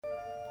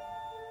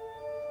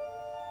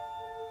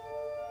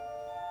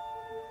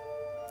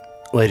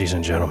Ladies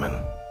and gentlemen,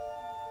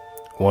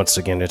 once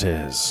again it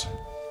is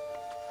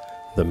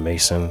the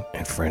Mason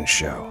and Friends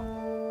Show,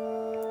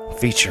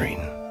 featuring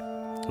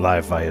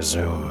live via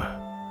Zoom,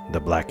 the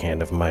Black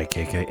Hand of Mike,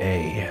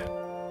 aka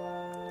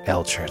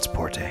El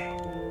Transporte.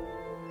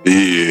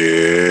 Yeah.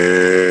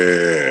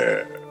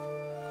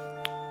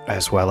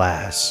 As well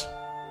as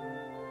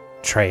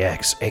Trey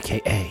X,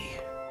 aka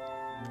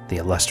the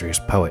illustrious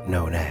poet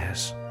known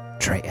as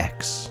Trey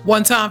X.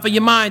 One time for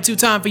your mind, two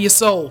time for your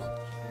soul.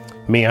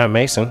 Me, I'm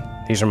Mason.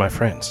 These are my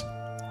friends.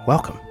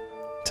 Welcome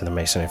to the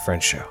Mason and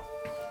Friends Show.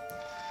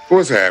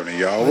 What's happening,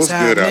 y'all? What's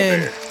good out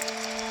there?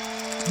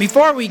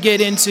 Before we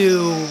get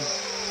into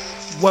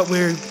what we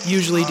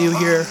usually do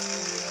here,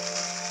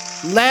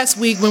 last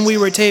week when we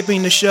were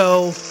taping the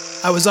show,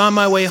 I was on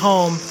my way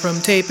home from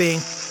taping,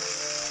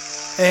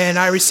 and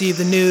I received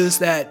the news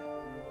that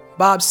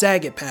Bob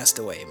Saget passed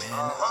away,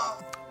 man.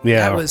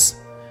 Yeah, that was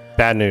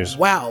bad news.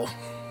 Wow.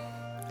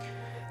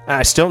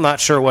 I'm still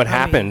not sure what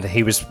happened.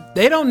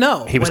 They don't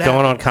know. He was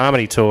going on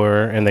comedy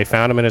tour, and they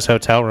found him in his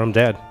hotel room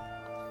dead.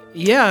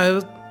 Yeah,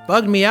 it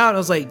bugged me out. I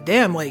was like,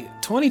 damn, like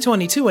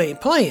 2022 ain't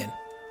playing.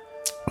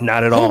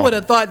 Not at all. Who would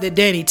have thought that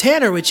Danny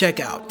Tanner would check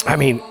out? I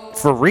mean,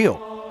 for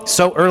real.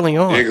 So early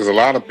on. Yeah, because a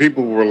lot of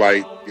people were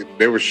like,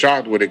 they were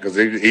shocked with it because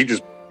he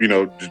just,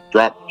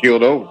 just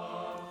killed over.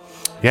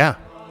 Yeah.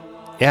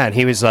 Yeah, and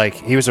he was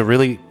a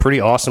really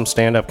pretty awesome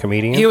stand-up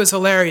comedian. He was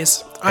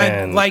hilarious.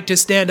 I liked his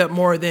stand-up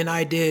more than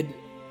I did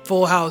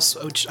Full House,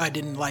 which I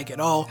didn't like at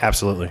all.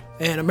 Absolutely.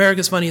 And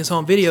America's Funniest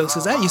Home Videos,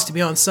 because that used to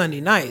be on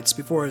Sunday nights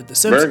before The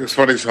Simpsons. America's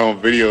Funniest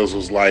Home Videos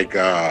was like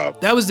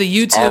that was the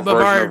YouTube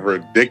our version of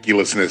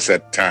ridiculousness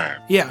at the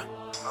time. Yeah.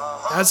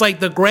 That's like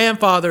the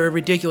grandfather of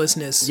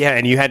ridiculousness. Yeah,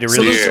 and you had to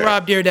really Salute to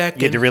Rob Dyrdek.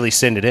 You had to really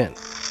send it in.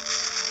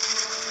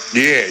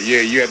 Yeah,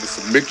 you had to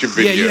submit your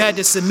video. Yeah, you had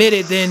to submit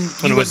it, then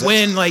you would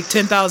win like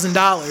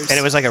 $10,000. And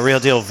it was like a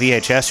real deal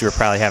VHS you were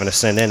probably having to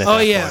send in at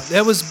that point.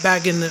 That was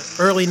back in the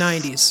early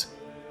 90s.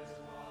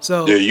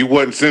 So yeah, you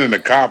wasn't sending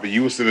a copy,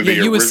 you were sending the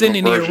original. You were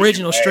sending the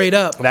original straight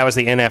up. That was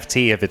the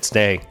NFT of its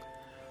day.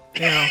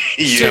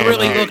 Should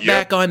really look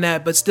back on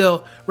that, but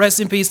still, rest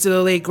in peace to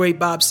the late great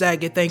Bob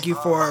Saget. Thank you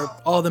for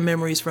all the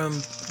memories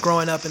from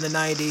growing up in the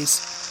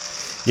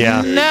 90s.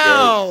 Yeah.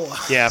 Now.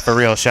 Yeah, for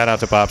real. Shout out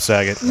to Bob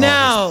Saget.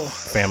 Now.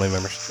 Family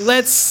members.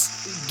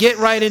 Let's get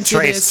right into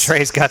this.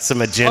 Trey's got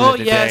some agenda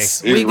today. Oh,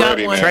 yes. We got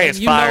one. Trey is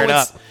fired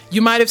up.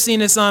 You might have seen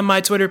this on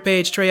my Twitter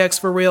page, Trey X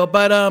for real,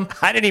 but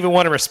I didn't even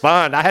want to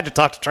respond. I had to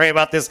talk to Trey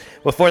about this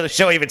before the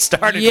show even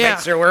started to make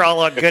sure we're all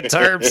on good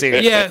terms here.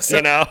 Yes.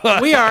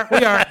 We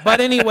are. But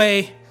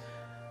anyway,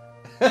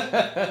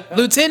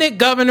 Lieutenant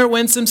Governor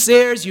Winsome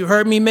Sears, you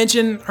heard me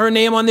mention her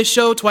name on this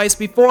show twice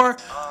before.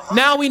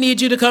 Now we need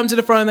you to come to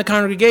the front of the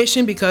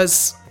congregation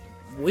because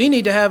we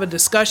need to have a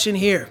discussion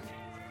here.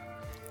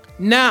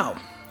 Now,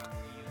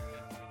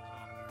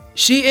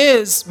 she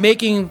is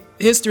making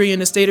history in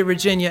the state of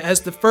Virginia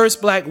as the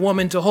first black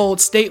woman to hold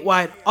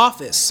statewide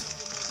office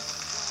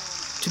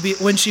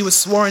when she was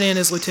sworn in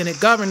as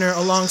lieutenant governor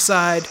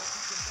alongside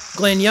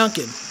Glenn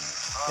Youngkin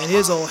and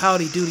his old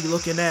howdy-doody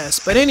looking ass.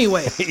 But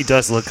anyway. He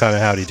does look kind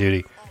of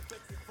howdy-doody.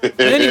 But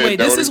anyway,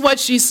 this is what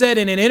she said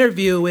in an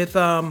interview with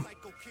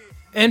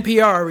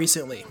NPR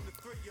recently.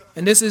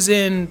 And this is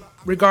in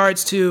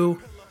regards to,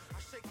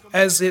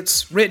 as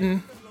it's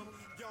written,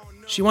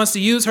 she wants to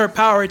use her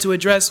power to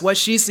address what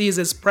she sees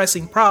as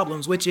pressing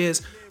problems, which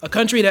is a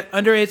country that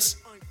undereducates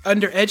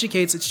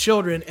its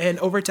children and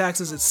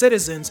overtaxes its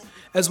citizens,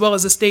 as well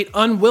as a state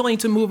unwilling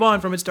to move on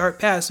from its dark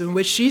past, in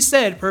which she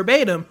said,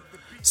 verbatim,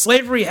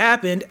 slavery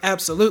happened,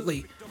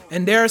 absolutely,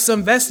 and there are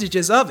some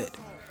vestiges of it.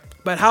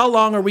 But how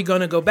long are we going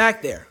to go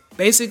back there?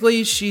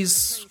 Basically,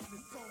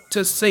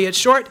 to say it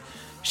short,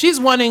 she's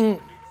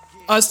wanting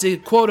us to,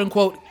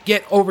 quote-unquote,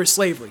 get over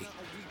slavery.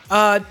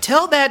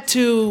 Tell that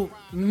to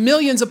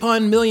millions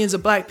upon millions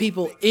of black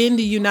people in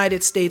the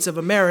United States of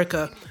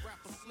America.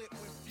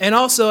 And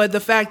also at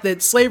the fact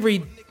that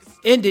slavery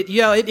ended,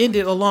 it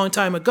ended a long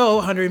time ago,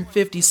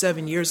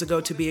 157 years ago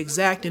to be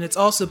exact. And it's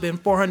also been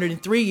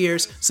 403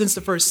 years since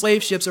the first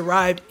slave ships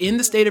arrived in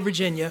the state of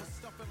Virginia.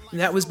 And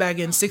that was back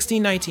in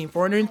 1619,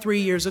 403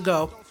 years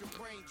ago.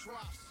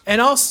 And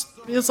also,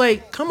 it's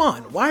like, come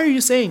on, why are you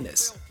saying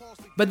this?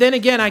 But then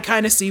again, I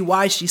kind of see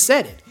why she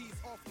said it.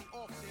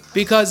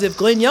 Because if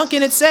Glenn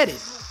Youngkin had said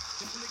it,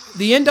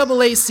 the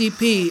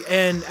NAACP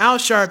and Al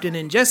Sharpton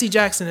and Jesse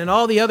Jackson and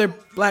all the other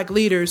black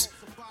leaders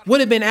would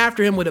have been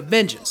after him with a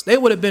vengeance. They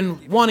would have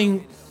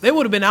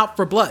been out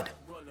for blood.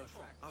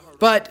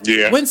 But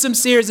Winsome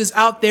Sears is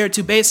out there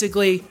to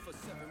basically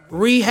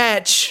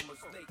rehatch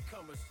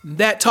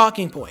that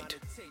talking point.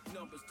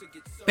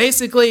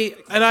 Basically,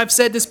 and I've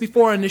said this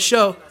before on the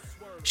show,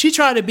 she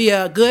tried to be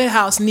a good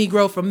house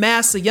Negro for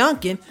Massa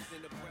Youngkin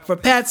for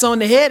pats on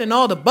the head and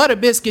all the butter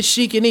biscuits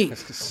she can eat.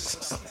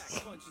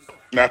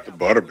 Not the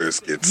butter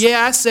biscuits.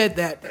 Yeah, I said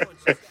that.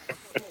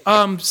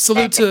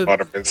 Salute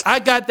to... I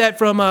got that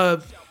from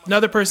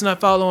another person I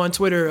follow on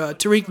Twitter,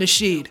 Tariq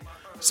Nasheed.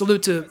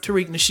 Salute to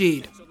Tariq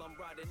Nasheed.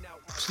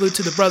 Salute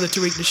to the brother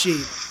Tariq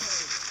Nasheed.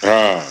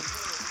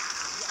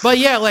 But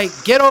yeah, like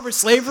get over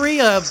slavery,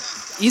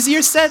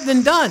 easier said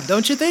than done,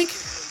 don't you think?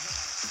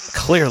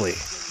 Clearly,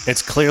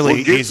 it's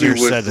clearly easier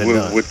said than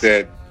done. With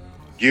that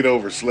get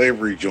over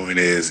slavery joint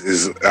is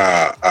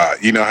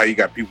you know how you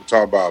got people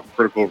talk about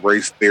critical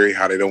race theory,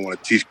 how they don't want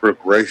to teach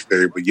critical race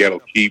theory, but yet they'll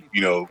keep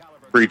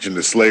preaching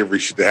the slavery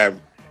shit to have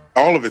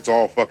all of it's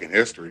all fucking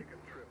history.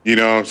 You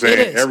know what I'm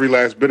saying? Every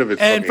last bit of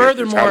it's and fucking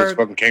furthermore, how this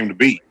fucking came to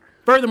be.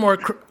 Furthermore,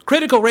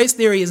 critical race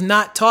theory is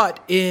not taught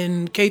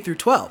in K through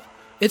 12.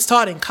 It's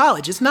taught in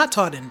college. It's not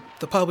taught in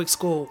the public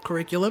school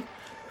curriculum.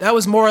 That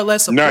was more or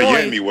less a not ploy.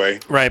 yet anyway.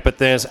 Right, but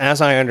there's,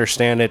 as I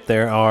understand it,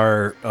 there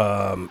are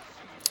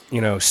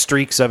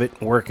streaks of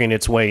it working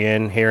its way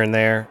in here and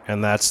there,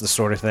 and that's the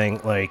sort of thing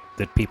like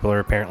that people are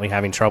apparently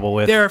having trouble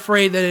with. They're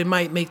afraid that it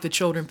might make the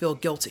children feel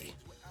guilty.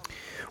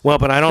 Well,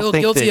 but I don't feel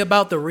think guilty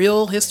about the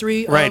real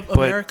history of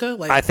America.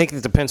 Like, I think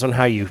it depends on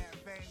how you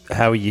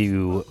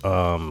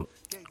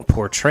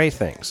portray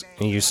things.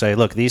 And you say,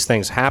 look, these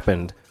things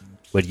happened,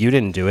 but you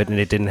didn't do it, and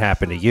it didn't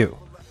happen to you.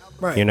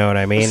 Right. You know what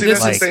I mean? See,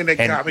 that's the thing that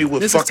got me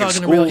with fucking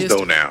schools,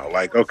 though, now.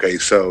 Like, okay,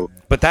 so...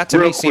 But that, to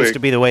me, seems to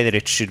be the way that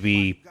it should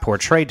be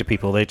portrayed to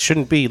people. It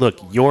shouldn't be, look,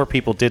 your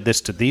people did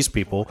this to these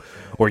people,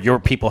 or your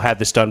people had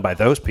this done by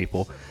those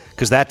people.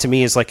 Because that, to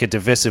me, is like a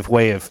divisive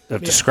way of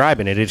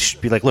describing it. It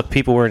should be like, look,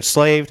 people were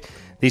enslaved.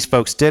 These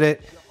folks did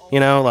it.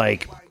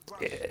 Like,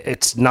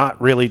 it's not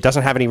really...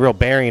 doesn't have any real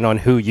bearing on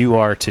who you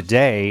are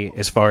today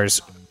as far as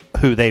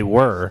who they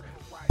were.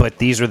 But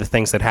these are the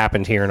things that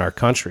happened here in our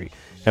country.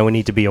 And we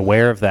need to be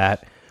aware of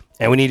that.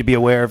 And we need to be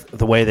aware of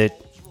the way that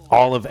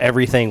all of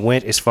everything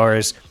went as far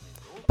as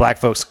black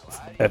folks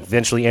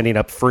eventually ending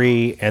up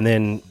free. And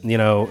then,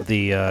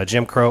 the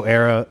Jim Crow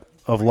era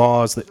of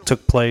laws that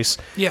took place.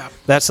 Yeah.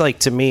 That's like,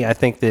 to me, I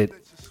think that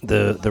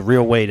the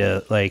real way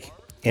to like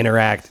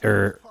interact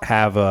or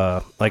have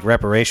like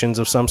reparations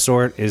of some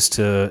sort is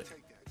to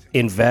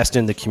invest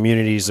in the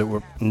communities that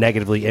were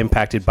negatively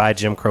impacted by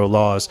Jim Crow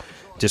laws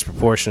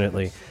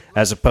disproportionately,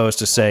 as opposed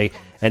to say,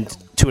 and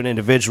to an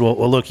individual,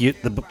 well, look,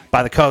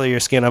 by the color of your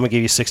skin, I'm gonna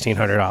give you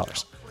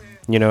 $1,600.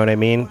 You know what I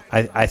mean?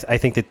 I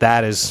think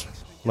that is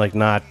like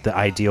not the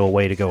ideal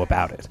way to go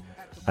about it.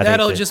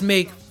 That'll just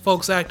make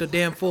folks act a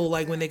damn fool,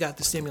 like when they got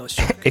the stimulus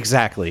check.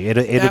 Exactly.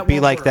 It'd be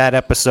like that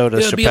episode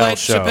of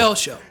Chappelle's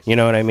Show. You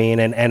know what I mean?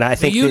 And I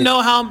think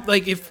how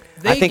like if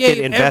they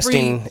gave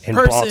investing in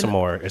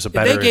Baltimore is a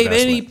better investment. If they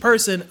gave any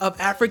person of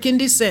African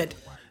descent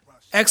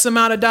X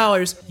amount of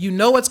dollars, you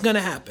know what's going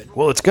to happen.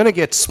 Well, it's going to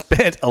get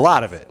spent, a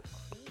lot of it,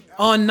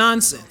 on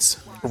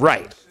nonsense.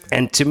 Right.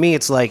 And to me,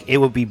 it's like it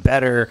would be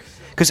better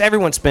because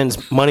everyone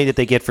spends money that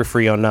they get for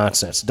free on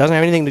nonsense. It doesn't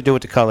have anything to do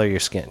with the color of your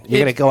skin.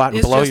 You're going to go out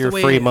and blow your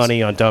free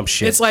money on dumb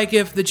shit. It's like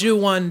if the Jew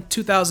won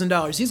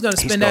 $2,000, he's going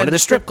to spend that at the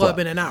strip club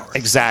in an hour.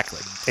 Exactly.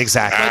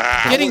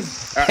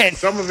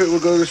 Some of it will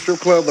go to the strip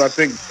club, but I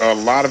think a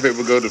lot of it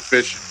will go to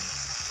fishing.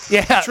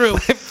 Yeah, true.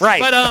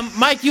 Right. But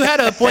Mike, you had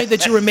a point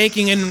that you were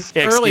making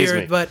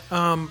earlier. But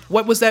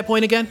what was that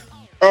point again?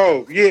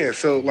 Oh yeah,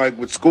 so like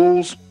with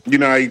schools, you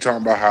know how you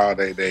talking about how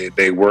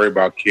they worry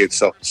about kids'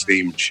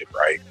 self-esteem and shit,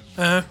 right?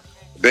 Uh-huh.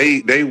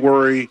 They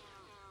worry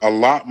a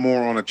lot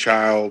more on a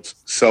child's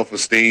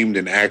self-esteem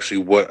than actually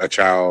what a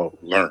child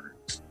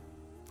learns.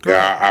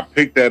 Yeah, I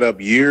picked that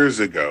up years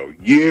ago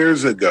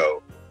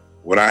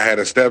when I had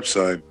a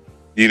stepson.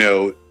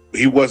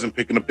 He wasn't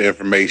picking up the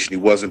information. He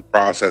wasn't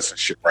processing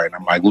shit right. And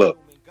I'm like, look,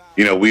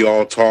 we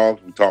all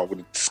talk. We talk with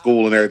the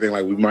school and everything.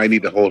 Like, we might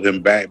need to hold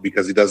him back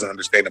because he doesn't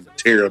understand the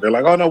material. They're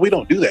like, oh, no, we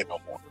don't do that no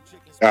more.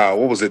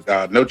 What was it?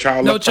 No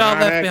Child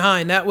Left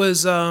Behind. That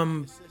was,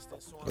 I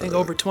think,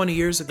 over 20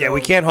 years ago. Yeah,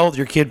 we can't hold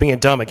your kid being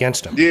dumb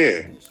against him.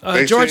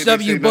 Yeah. George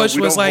W. Bush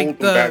was like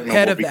the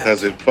head of that.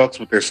 Because it fucks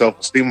with their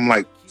self-esteem. I'm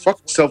like, fuck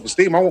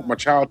self-esteem. I want my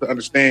child to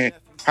understand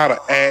how to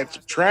add,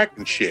 subtract,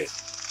 and shit.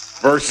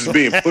 Versus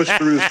being pushed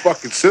through this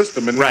fucking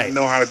system and not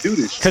know how to do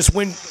this. Because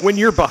when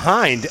you're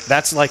behind,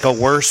 that's like a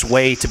worse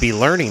way to be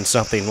learning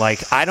something.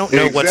 Like, I don't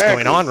know what's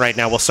going on right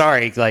now. Well,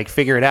 sorry, like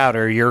figure it out,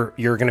 or you're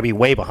going to be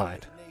way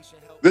behind.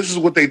 This is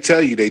what they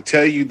tell you. They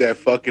tell you that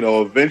fucking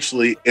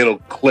eventually it'll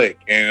click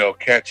and it'll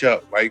catch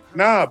up. Like,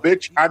 nah,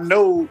 bitch, I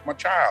know my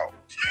child.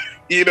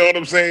 You know what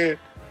I'm saying?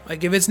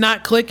 Like, if it's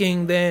not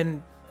clicking,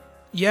 then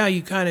yeah,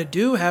 you kind of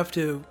do have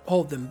to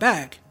hold them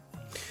back.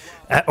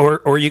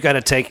 Or you got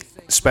to take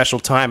special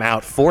time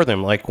out for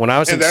them. Like when I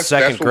was in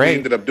second grade, what we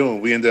ended up doing.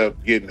 We ended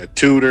up getting a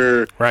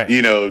tutor, right?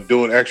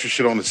 Doing extra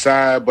shit on the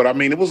side. But I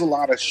mean, it was a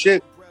lot of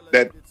shit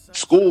that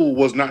school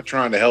was not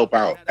trying to help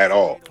out at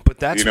all. But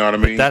that's, you know what I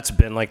mean? That's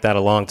been like that a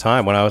long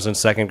time. When I was in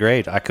second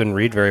grade, I couldn't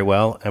read very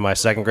well, and my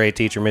second grade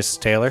teacher, Mrs.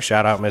 Taylor,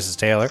 shout out Mrs.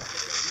 Taylor,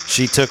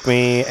 she took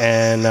me,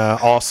 and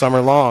all summer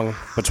long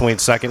between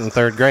second and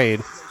third grade,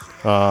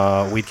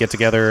 we'd get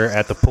together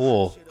at the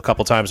pool a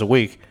couple times a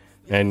week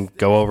and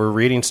go over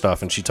reading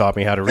stuff, and she taught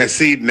me how to read. And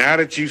see, now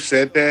that you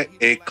said that,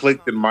 it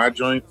clicked in my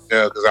joint,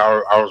 because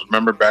I was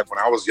remember back when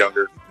I was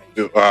younger,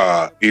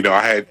 I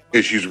had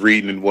issues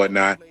reading and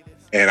whatnot,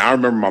 and I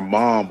remember my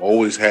mom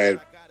always had,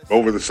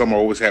 over the summer,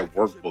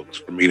 workbooks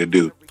for me to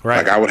do. Right.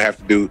 Like I would have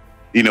to do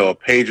a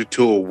page or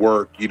two of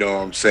work, you know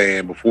what I'm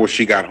saying, before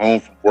she got home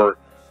from work,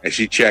 and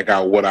she check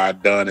out what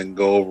I'd done and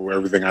go over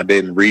everything I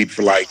did and read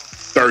for like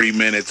 30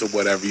 minutes or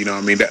whatever, you know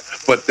what I mean?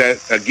 But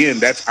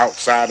that's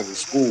outside of the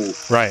school,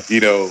 right?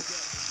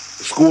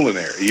 Schooling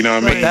area, you know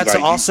what I mean? But that's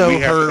like, also we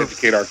have her to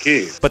educate our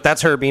kids. But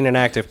that's her being an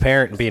active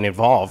parent and being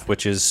involved,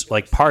 which is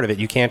like part of it.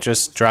 You can't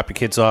just drop your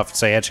kids off and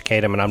say educate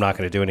them, and I'm not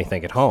going to do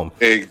anything at home.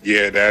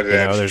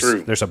 That's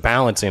true. There's a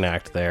balancing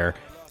act there,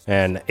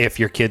 and if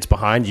your kid's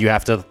behind, you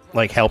have to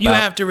like help. You out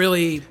have to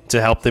really to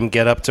help them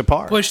get up to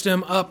par, push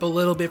them up a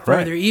little bit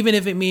further, even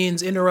if it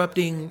means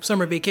interrupting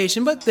summer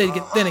vacation. But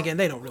then again,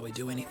 they don't really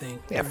do anything.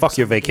 Yeah, fuck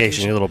your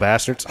vacation, you little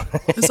bastards.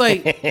 It's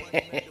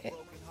like.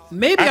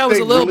 Maybe I was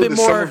a little bit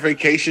more summer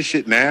vacation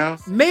shit now.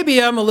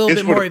 Maybe I'm a little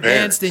bit more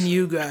advanced than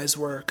you guys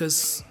were,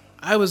 because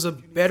I was a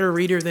better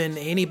reader than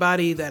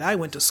anybody that I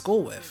went to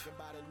school with.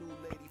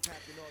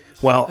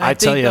 Well, I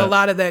tell you, a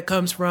lot of that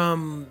comes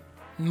from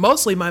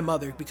mostly my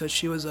mother, because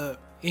she was a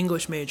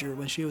English major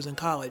when she was in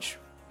college.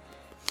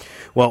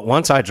 Well,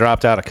 once I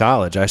dropped out of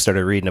college, I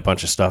started reading a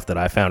bunch of stuff that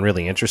I found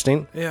really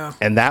interesting. Yeah,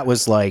 and that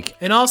was like,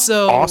 and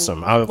also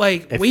awesome.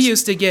 We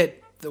used to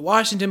get the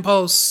Washington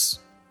Post.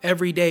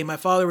 Every day, my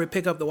father would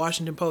pick up the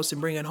Washington Post and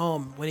bring it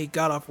home when he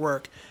got off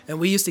work. And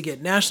we used to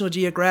get National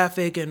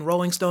Geographic and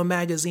Rolling Stone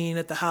magazine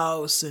at the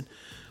house. And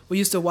we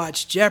used to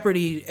watch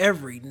Jeopardy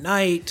every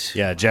night.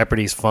 Yeah,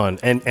 Jeopardy's fun.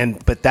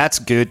 But that's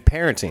good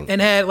parenting.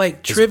 And had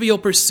like Trivial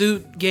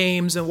Pursuit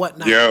games and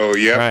whatnot. Yeah.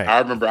 Right. I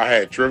remember I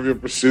had Trivial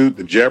Pursuit,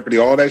 the Jeopardy,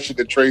 all that shit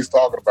that Trey's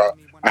talking about.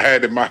 I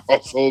had in my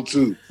household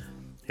too.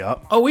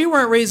 Yep. Oh, we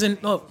weren't raising...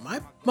 Oh,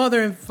 my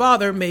mother and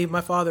father, may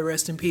my father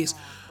rest in peace.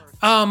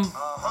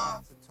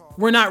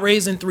 We're not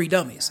raising three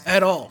dummies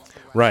at all.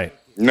 Right.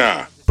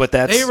 Nah. But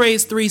they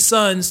raised three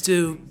sons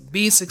to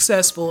be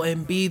successful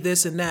and be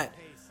this and that.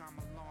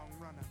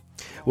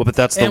 Well, but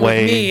that's the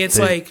way. With me, it's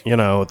like,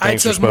 I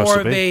took more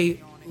of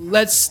a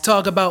let's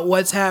talk about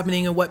what's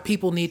happening and what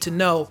people need to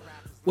know,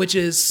 which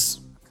is,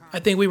 I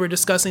think we were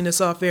discussing this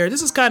off air.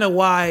 This is kind of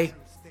why,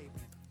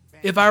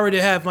 if I were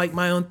to have like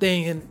my own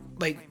thing, and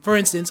like, for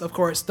instance, of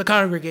course, The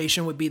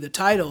Congregation would be the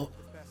title,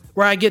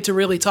 where I get to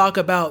really talk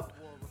about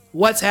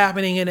what's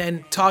happening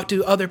and talk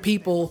to other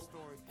people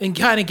and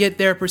kind of get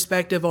their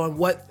perspective on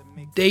what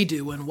they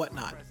do and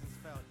whatnot.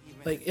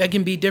 Like, it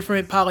can be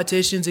different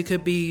politicians. It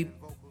could be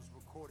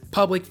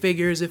public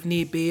figures if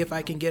need be, if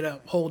I can get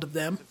a hold of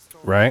them.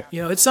 Right.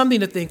 It's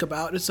something to think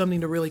about. It's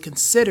something to really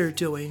consider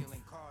doing.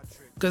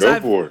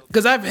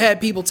 Because I've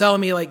had people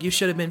telling me, like, you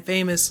should have been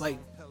famous like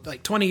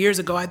 20 years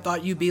ago. I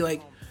thought you'd be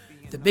like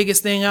the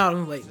biggest thing out.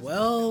 I'm like,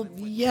 well,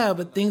 yeah,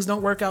 but things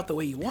don't work out the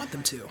way you want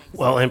them to.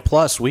 Well, and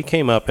plus, we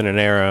came up in an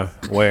era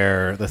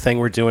where the thing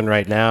we're doing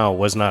right now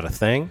was not a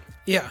thing.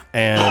 Yeah.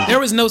 And there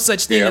was no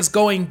such thing as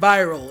going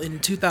viral in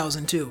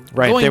 2002.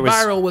 Right. Going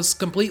viral was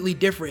completely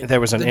different. There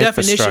was the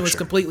definition was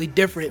completely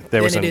different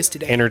than it is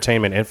today.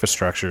 Entertainment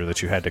infrastructure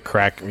that you had to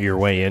crack your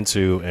way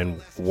into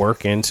and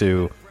work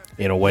into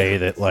in a way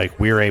that like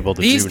we're able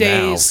to These do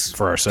days, now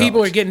for ourselves.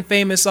 People are getting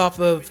famous off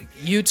of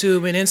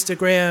YouTube and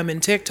Instagram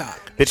and TikTok.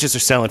 Bitches are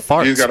selling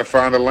farts. You got to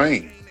find a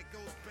lane.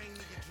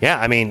 Yeah,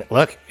 I mean,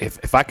 look,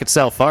 if I could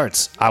sell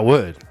farts, I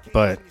would.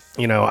 But,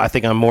 I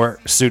think I'm more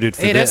suited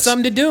for this. Hey, that's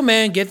something to do,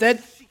 man. Get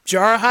that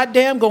jar of hot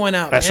damn going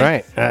out. That's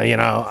man. Right.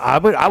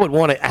 I would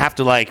want to have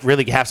to like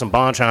really have some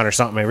Bonchon or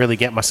something and really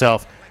get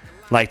myself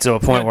like to a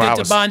point where I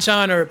was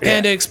Bonchon or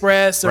Panda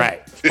Express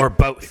or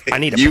both. I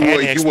need a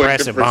Panda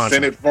Express and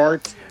Bonchon.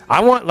 Farts? I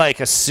want like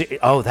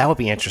that would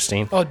be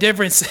interesting. Oh,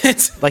 different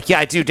scents. Like, yeah,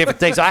 I do different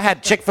things. I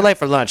had Chick-fil-A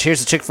for lunch.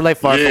 Here's a Chick-fil-A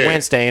fart for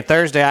Wednesday. And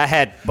Thursday, I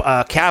had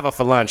Cava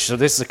for lunch. So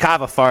this is a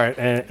Cava fart.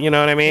 You know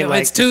what I mean?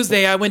 It's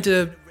Tuesday. I went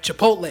to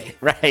Chipotle.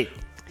 Right.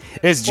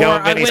 It's Joe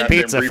and Benny's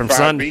Pizza from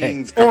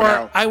Sunday.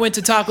 Or I went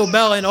to Taco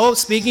Bell. And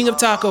speaking of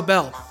Taco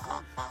Bell.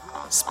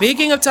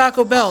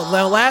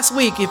 Now, last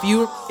week,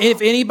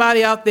 if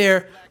anybody out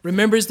there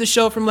remembers the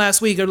show from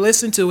last week or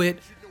listened to it,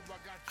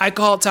 I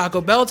called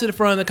Taco Bell to the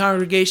front of the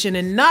congregation,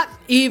 and not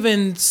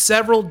even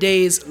several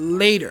days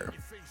later,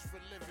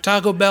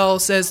 Taco Bell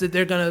says that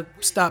they're going to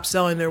stop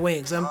selling their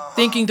wings. I'm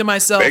thinking to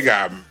myself... They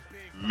got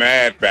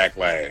mad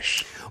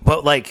backlash.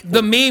 But, like...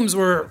 The memes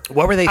were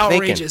what were they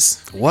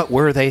outrageous. Thinking? What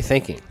were they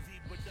thinking?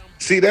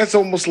 See, that's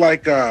almost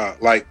like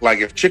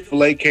if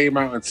Chick-fil-A came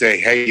out and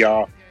said, hey,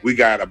 y'all, we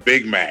got a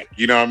Big Mac.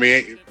 You know what I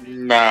mean?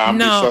 Nah, I'm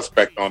the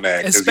suspect on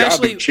that. Because y'all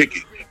be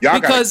chicken. Y'all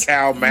got a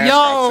cow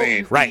mascot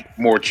saying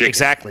more chicken.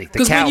 Exactly.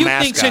 Because when you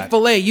think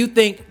Chick-fil-A, you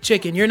think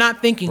chicken. You're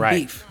not thinking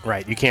beef.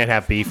 Right. You can't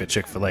have beef at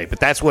Chick-fil-A. But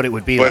that's what it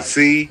would be like. But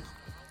see,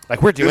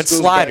 like we're doing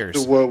sliders.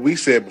 Back to what we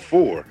said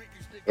before.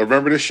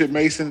 Remember this shit,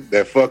 Mason?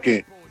 The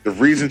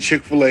reason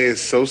Chick-fil-A is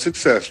so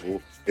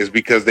successful is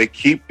because they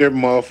keep their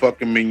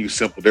motherfucking menu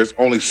simple. There's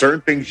only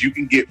certain things you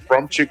can get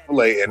from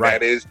Chick-fil-A, and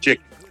that is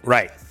chicken.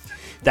 Right.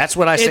 That's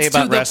what I say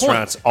about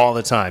restaurants all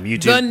the time. You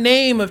do the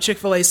name of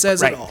Chick-fil-A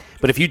says it all.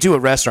 But if you do a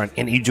restaurant,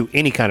 and you do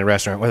any kind of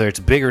restaurant, whether it's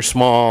big or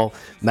small,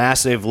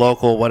 massive,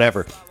 local,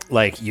 whatever,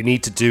 like you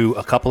need to do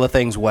a couple of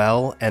things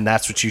well, and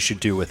that's what you should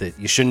do with it.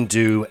 You shouldn't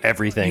do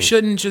everything. You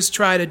shouldn't just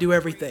try to do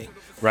everything.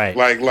 Right.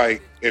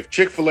 Like if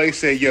Chick-fil-A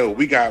said, "Yo,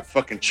 we got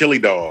fucking chili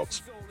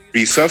dogs,"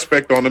 be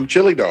suspect on them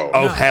chili dogs.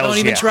 Oh, No, hell's don't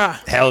even yeah. try.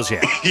 Hell's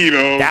yeah. You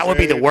know, That would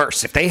be the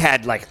worst if they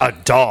had like a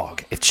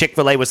dog. If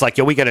Chick-fil-A was like,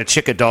 yo, we got a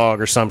chicken dog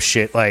or some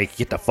shit, like,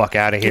 get the fuck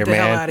out of here, Get the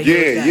hell man. out of here.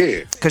 with Yeah, that.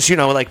 yeah. Because, you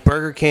know, like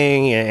Burger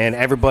King and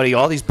everybody,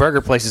 all these burger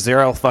places,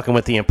 they're all fucking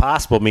with the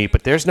Impossible meat,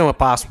 but there's no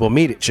Impossible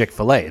meat at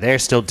Chick-fil-A. They're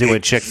still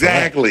doing Chick-fil-A.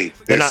 Exactly.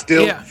 They're They're not-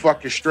 still Yeah.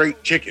 fucking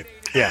straight chicken.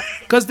 Yeah.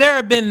 Because there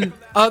have been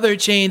other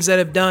chains that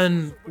have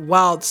done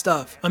wild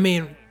stuff. I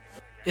mean,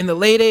 in the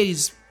late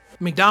 80s,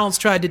 McDonald's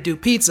tried to do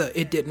pizza.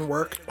 It didn't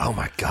work. Oh,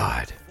 my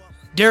God.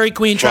 Dairy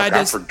Queen Fuck, tried I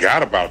this.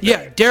 forgot about that.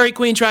 Yeah, Dairy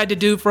Queen tried to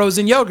do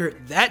frozen yogurt.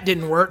 That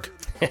didn't work.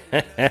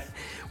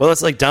 Well,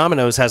 it's like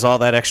Domino's has all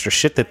that extra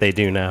shit that they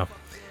do now.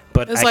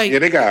 But It's I- like, Yeah,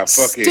 they got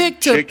fucking stick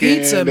to chicken,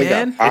 pizza, they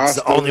man. got it's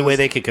the only pastas. way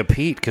they could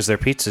compete because their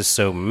pizza's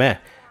so meh.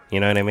 You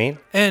know what I mean?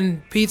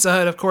 And Pizza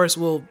Hut, of course,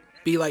 will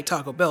be like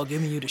Taco Bell,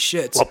 giving you the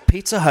shits. Well,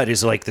 Pizza Hut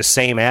is like the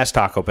same as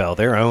Taco Bell.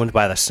 They're owned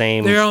by the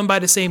same. They're owned by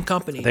the same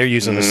company. They're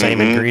using the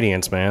same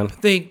ingredients, man. I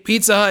think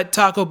Pizza Hut,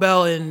 Taco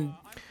Bell, and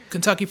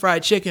Kentucky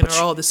Fried Chicken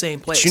are all the same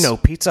place. But you know,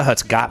 Pizza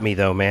Hut's got me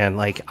though, man.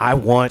 Like, I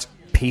want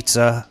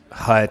Pizza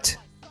Hut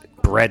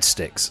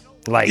breadsticks.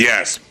 Like,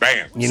 Yes,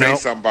 bam. You Say know,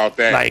 something about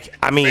that. like,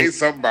 I mean, say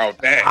something about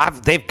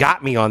that. they've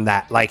got me on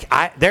that. Like,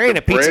 there ain't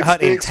a Pizza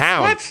Hut in breadsticks?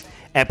 town.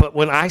 What? But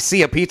when I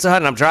see a Pizza Hut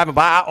and I'm driving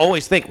by, I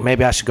always think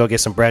maybe I should go get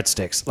some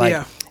breadsticks. Like,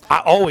 Yeah. I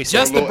always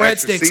just A the little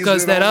extra breadsticks,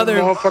 because seasoning that on them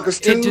other, motherfuckers,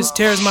 it too? just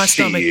tears my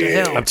stomach to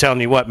Shit. hell. I'm telling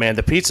you what, man,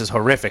 the pizza's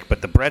horrific,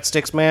 but the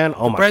breadsticks, man,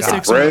 oh my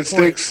breadsticks god, are-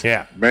 Breadsticks?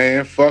 Yeah.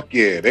 Man, fuck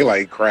yeah. They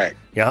like crack.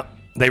 yeah,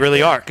 they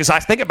really are. Because I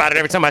think about it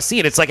every time I see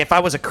it. It's like if I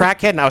was a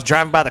crackhead and I was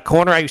driving by the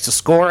corner I used to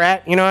score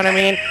at. You know what I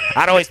mean?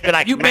 I'd always be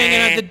like, You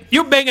man,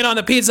 banging on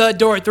the Pizza Hut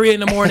door at 3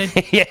 a.m.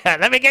 yeah,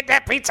 let me get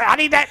that pizza. I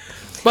need that.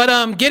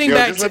 But getting Yo,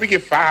 back just to let me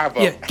get 5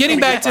 of yeah, them.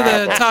 getting back to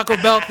the Taco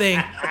Bell thing,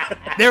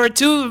 there were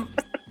two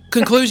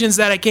conclusions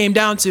that I came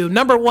down to.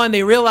 Number one,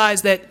 they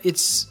realized that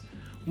it's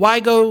why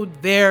go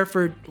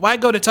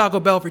to Taco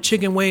Bell for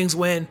chicken wings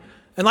when,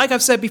 and like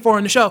I've said before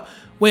in the show,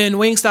 when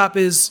Wingstop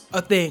is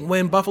a thing,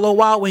 when Buffalo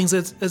Wild Wings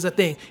is a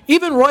thing,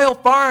 even Royal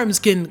Farms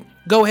can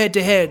go head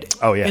to head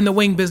Oh, yeah. in the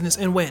wing business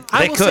and win.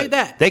 I They will could. say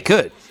that. They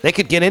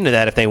could get into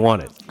that if they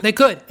wanted. They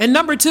could. And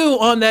number two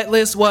on that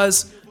list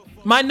was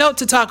my note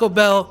to Taco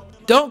Bell: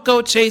 don't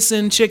go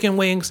chasing chicken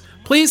wings.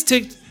 Please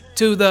stick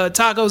to the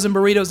tacos and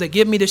burritos that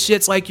give me the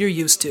shits like you're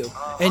used to.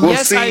 And Well,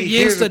 yes, see, I've here's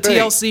used the thing.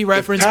 TLC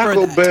reference if for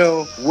Taco that.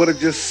 Bell would have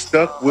just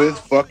stuck with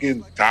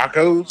fucking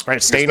tacos,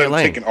 Right, stay in instead your of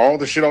lane. taking all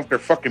the shit off their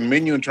fucking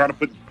menu and trying to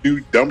put new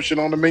dumb shit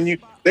on the menu,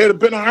 they'd have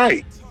been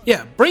alright.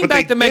 Yeah, bring But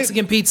back they the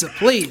Mexican pizza,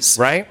 please.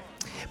 Right?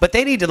 But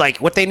they need to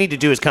what they need to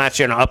do is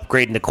concentrate on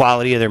upgrading the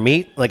quality of their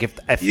meat. Like if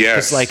Yes.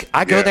 it's like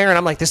I go Yeah. there and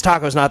I'm like, this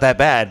taco's not that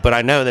bad, but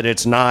I know that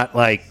it's not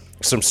like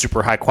some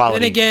super high quality.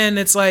 Then again,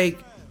 it's like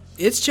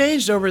it's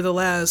changed over the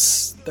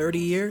last 30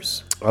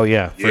 years. Oh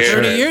yeah, for Yeah.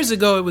 sure. 30 years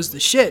ago, it was the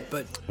shit,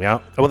 but Yeah.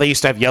 Well, they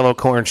used to have yellow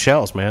corn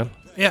shells, man.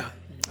 yeah.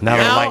 Now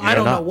they're lighting I it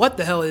don't know up. what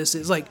the hell it is.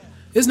 It's like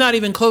it's not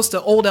even close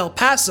to old El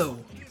Paso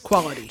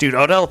quality. Dude,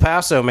 Old El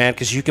Paso, man,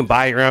 because you can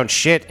buy your own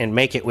shit and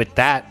make it with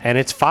that, and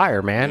it's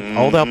fire, man.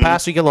 Old El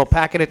Paso, you get a little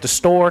packet at the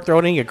store, throw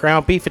it in your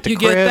ground beef at the You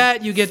crib. get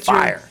that, you get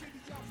fire.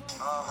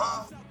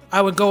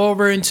 I would go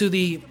over into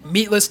the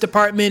meatless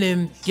department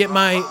and get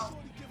my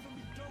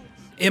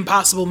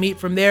Impossible meat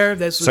from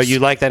there. So you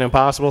like that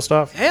Impossible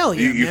stuff? hell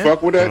yeah, You man.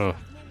 fuck with that?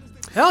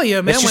 Hell yeah,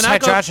 man. It's just When I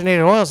go,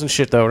 hydrogenated oils and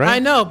shit, though, right? I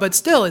know, but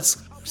still, it's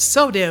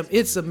so damn.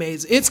 It's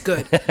amazing. It's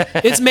good.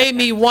 It's made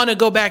me want to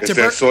go back It's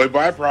to. that soy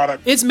byproduct.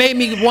 It's made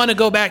me want to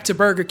go back to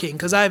Burger King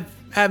because I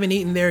haven't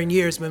eaten there in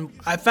years. When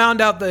I found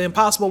out the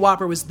Impossible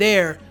Whopper was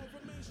there,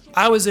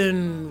 I was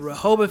in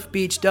Rehoboth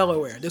Beach,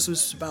 Delaware. This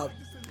was about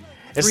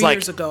It's 3 like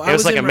years ago. it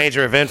was like a in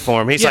major event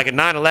for him. He's Yeah. like at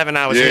 9/11.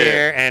 I was Yeah.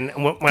 here, and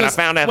when I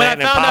found out that when I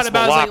found out Impossible about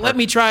it, I was Whopper, like, let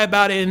me try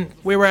about it. And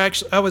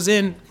I was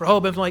in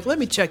Rehoboth. I'm like, let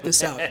me check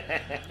this out.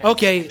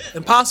 Okay,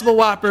 Impossible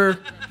Whopper,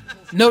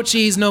 no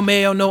cheese, no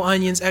mayo, no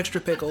onions,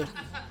 extra pickle.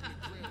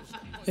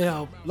 You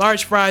know,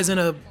 large fries and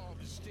a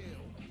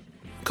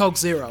Coke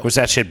Zero. was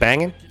that shit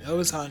banging? It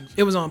was on.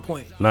 It was on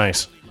point.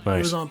 Nice, It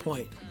nice. was on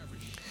point.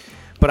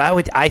 But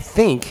I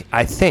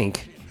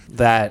think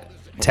that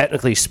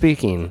technically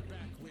speaking,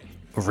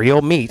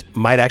 real meat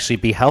might actually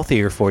be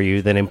healthier for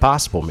you than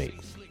Impossible meat.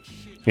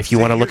 If you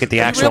want to look at the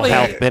here's actual the thing.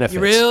 health benefits, You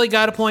really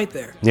got a point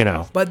there. you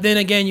know. But then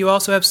again, you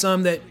also have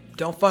some that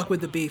don't fuck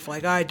with the beef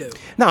like I do.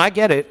 No, I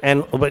get it,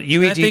 but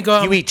you I eat think,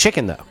 you eat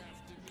chicken though.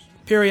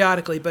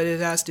 Periodically, but it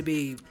has to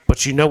be.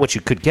 But you know what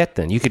you could get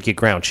then? You could get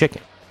ground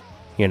chicken.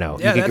 You know,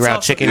 Yeah, you get that's ground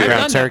also- chicken, I've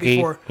ground done that turkey.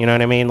 before. You know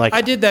what I mean? Like,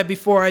 I did that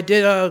before. I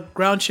did a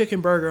ground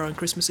chicken burger on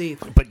Christmas Eve.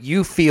 but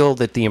you feel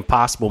that the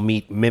Impossible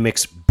meat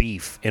mimics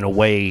beef in a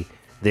way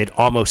that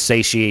almost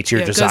satiates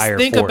your Yeah, 'cause desire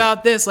think for it.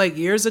 about this. Like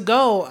years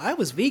ago, I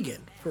was vegan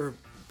for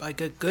like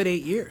a good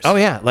 8 years. Oh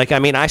yeah, like I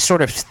mean, I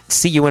sort of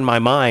see you in my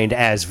mind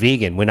as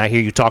vegan when I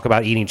hear you talk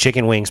about eating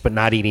chicken wings but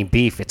not eating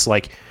beef. It's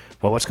like,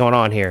 well, what's going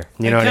on here?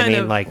 You know what I Kind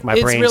mean? of- Like my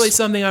it's brain's really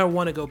something I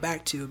want to go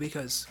back to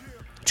because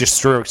just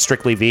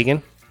strictly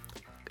vegan.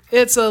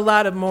 it's a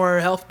lot of more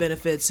health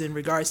benefits in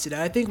regards to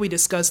that. I think we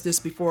discussed this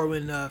before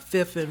when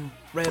Fifth and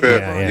Red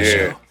were on the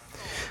show.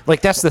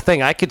 Like, that's the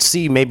thing. I could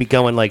see maybe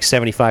going like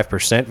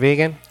 75%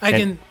 vegan. I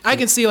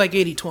can see like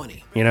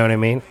 80-20. You know what I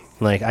mean?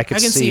 Like, I can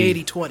see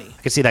 80-20.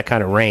 I could see that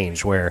kind of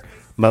range where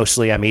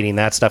mostly I'm eating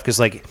that stuff. Because,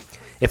 like,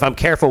 if I'm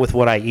careful with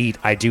what I eat,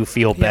 I do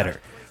feel better.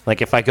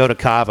 Like, if I go to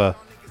Cava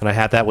and I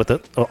have that with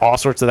all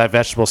sorts of that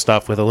vegetable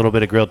stuff with a little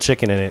bit of grilled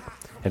chicken in it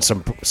and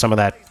some of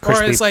that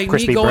crispy, or it's like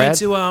crispy me going bread,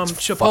 to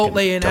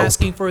Chipotle and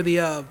asking for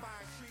the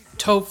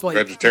tofu. Like,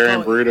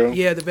 vegetarian burrito?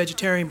 Yeah, the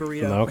vegetarian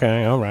burrito.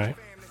 Okay, all right.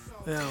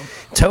 Yeah.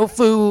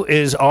 Tofu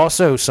is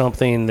also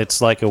something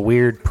that's like a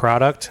weird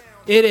product.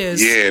 It is.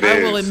 Yeah,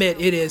 I will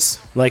admit it is.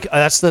 Like,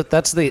 that's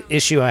the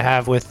issue I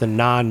have with the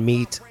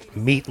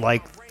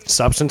meat-like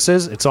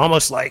substances. It's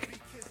almost like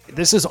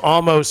this is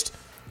almost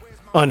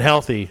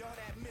unhealthy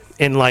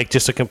in like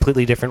just a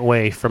completely different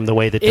way from the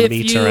way that the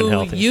meats are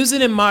unhealthy. If you use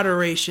it in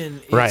moderation,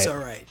 it's all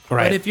right.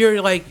 But if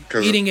you're like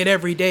eating it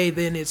every day,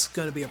 then it's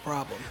going to be a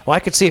problem. Well, I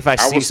could see if I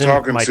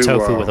seasoned my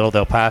tofu with Old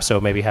El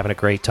Paso, maybe having a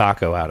great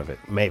taco out of it.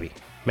 Maybe.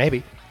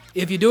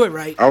 If you do it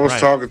right. I was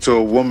talking to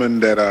a woman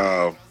that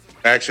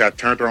actually I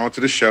turned her on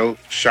to the show.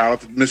 Shout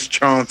out to Miss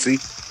Chauncey.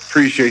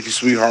 Appreciate you,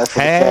 sweetheart, for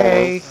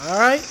the follow. All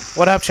right.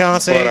 What up,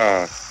 Chauncey?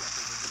 But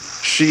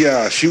she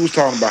was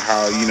talking about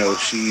how, you know,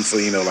 she eats,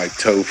 you know, like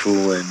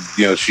tofu, and,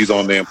 you know, she's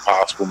on the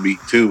Impossible meat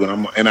too.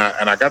 And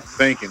I got to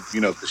thinking, you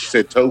know, because she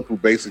said tofu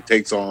basically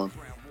takes on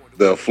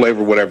the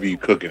flavor whatever you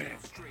cook it in.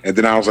 And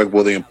then I was like,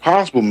 well, the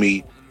Impossible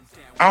meat,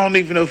 I don't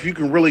even know if you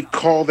can really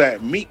call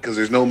that meat because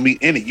there's no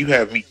meat in it. You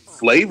have meat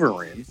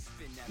flavoring,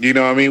 you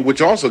know what I mean?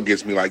 Which also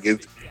gets me like,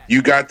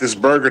 you got this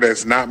burger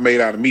that's not made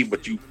out of meat,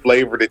 but you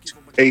flavored it to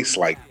taste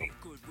like meat,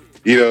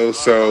 you know?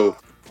 So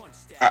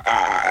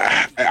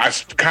I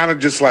kind of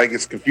just like,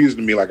 it's confusing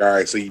to me. Like, all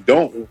right, so you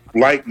don't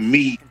like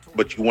meat,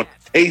 but you want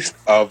the taste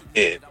of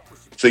it.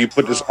 So you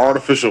put this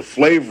artificial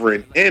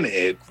flavoring in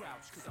it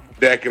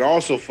that could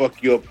also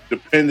fuck you up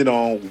depending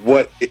on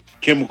what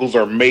chemicals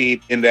are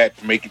made in that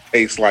to make it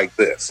taste like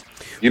this.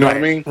 You know what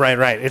I mean?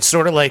 Right. It's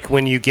sort of like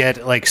when you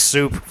get like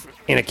soup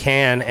in a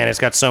can and it's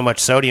got so much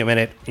sodium in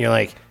it, you're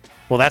like,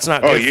 well, that's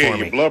not good for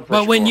me. Blood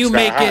but when you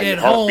make it at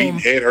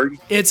home,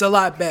 it's a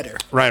lot better.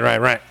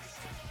 Right.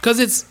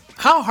 Because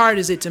how hard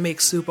is it to make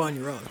soup on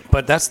your own?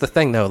 But that's the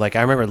thing, though. Like,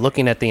 I remember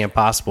looking at the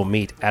Impossible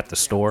meat at the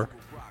store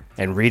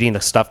and reading the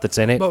stuff that's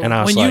in it, and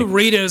I was like, when you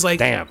read it, it's like,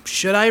 damn,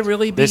 should I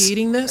really be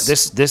eating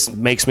this? This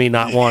makes me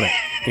not want it.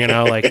 You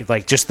know,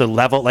 like just the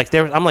level. Like,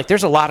 I'm like,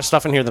 there's a lot of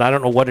stuff in here that I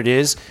don't know what it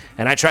is,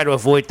 and I try to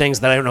avoid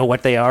things that I don't know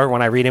what they are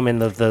when I read them in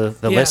the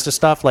list of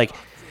stuff. Like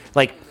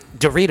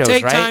Doritos,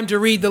 Take right? time to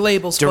read the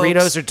labels,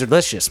 Doritos folks. are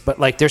delicious, but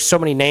like there's so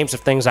many names of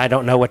things I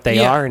don't know what they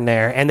are in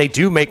there, and they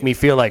do make me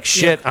feel like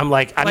shit. I'm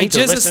like, I need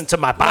to listen to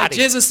my body.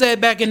 Like Jizza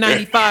said back in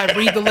 95,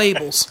 read the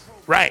labels.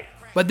 Right.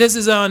 But this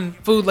is on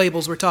food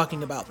labels we're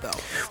talking about, though.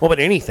 Well, but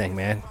anything,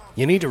 man.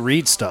 You need to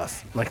read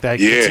stuff like that.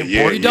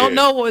 You don't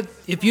know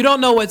if you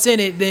don't know what's in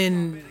it,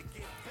 then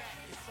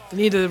you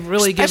need to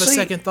really give a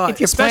second thought. If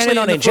you're planning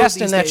on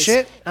ingesting that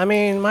shit, I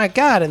mean, my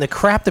God, and the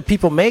crap that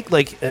people make,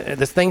 like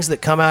the things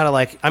that come out of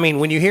like, I mean,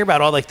 when you hear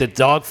about all like the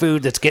dog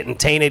food that's getting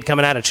tainted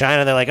coming out of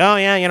China, they're like, oh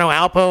yeah, you know,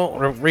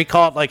 Alpo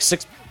recalled like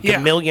 6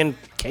 million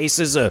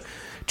cases of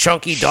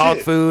chunky dog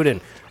food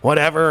and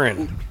whatever,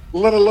 and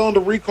let alone the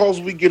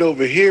recalls we get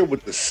over here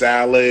with the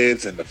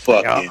salads and the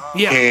fucking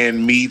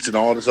canned meats and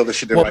all this other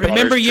shit. Well,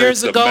 remember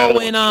years ago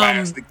when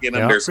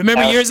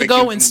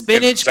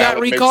spinach got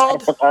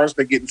recalled?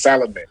 They're getting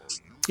salad mix.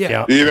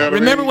 Yeah. You know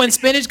remember when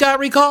spinach got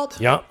recalled?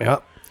 Yep.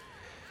 And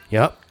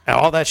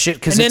all that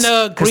shit. And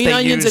then green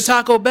onions at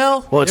Taco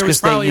Bell? Well, it's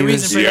because they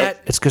use.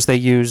 That. It's because they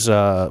use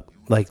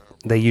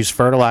they use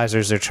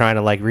fertilizers. They're trying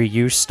to like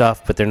reuse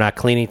stuff, but they're not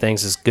cleaning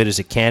things as good as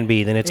it can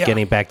be. Then it's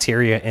getting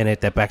bacteria in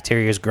it. That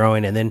bacteria is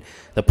growing, and then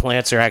the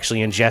plants are actually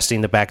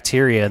ingesting the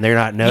bacteria, and they're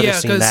not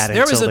noticing that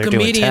until they're doing tests. There was a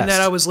comedian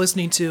that I was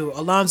listening to,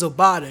 Alonzo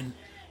Bodden,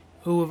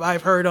 who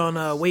I've heard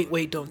on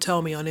Wait, Don't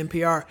Tell Me on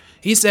NPR.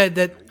 He said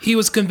that he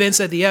was convinced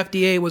that the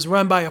FDA was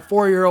run by a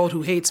 4-year-old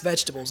who hates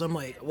vegetables. I'm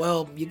like,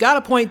 well, you got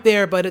a point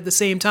there, but at the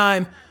same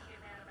time,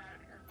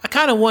 I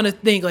kind of want to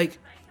think, like,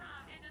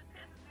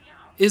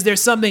 is there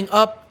something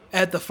up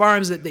at the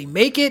farms that they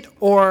make it,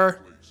 or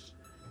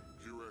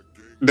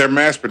they're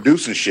mass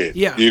producing shit?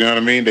 Yeah, you know what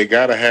I mean. They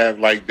gotta have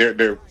like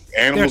their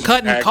animals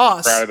cutting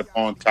costs crowded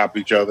upon top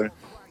of each other.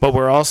 But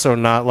we're also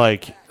not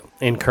like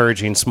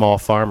encouraging small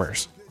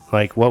farmers.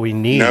 Like what we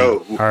need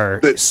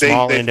are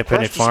small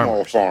independent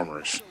farmers. Small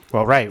farmers.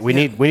 Well, right. We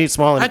need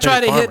small independent farmers. I try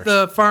to hit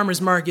the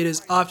farmers market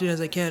as often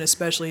as I can,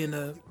 especially in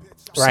the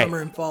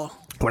summer and fall.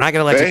 When I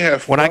get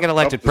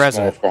elected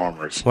president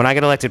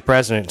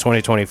in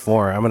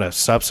 2024, I'm going to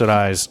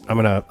subsidize. I'm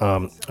going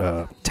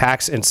to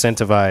tax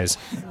incentivize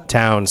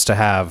towns to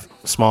have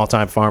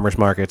small-time farmers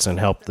markets and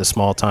help the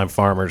small-time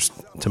farmers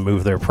to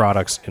move their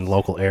products in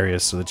local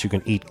areas so that you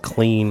can eat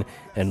clean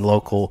and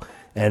local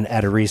and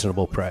at a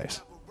reasonable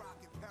price.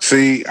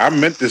 See, I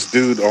met this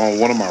dude on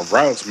one of my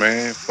routes,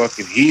 man.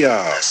 Fucking he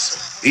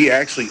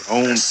actually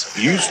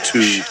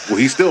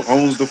he still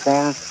owns the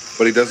farm,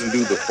 but he doesn't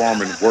do the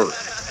farming work.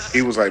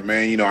 He was like,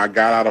 man, I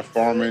got out of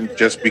farming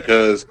just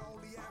because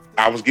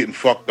I was getting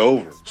fucked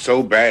over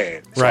so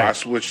bad. So I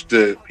switched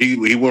to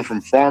he went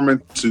from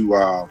farming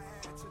to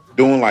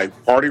doing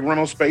like party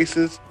rental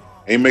spaces.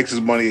 And he makes his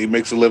money, he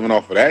makes a living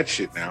off of that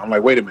shit now. I'm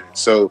like, wait a minute.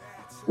 So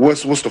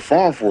what's the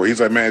farm for?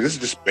 He's like, man, this is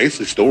just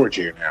basically storage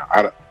here now.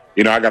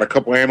 I got a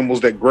couple animals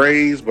that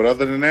graze, but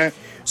other than that,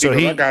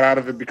 I got out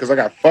of it because I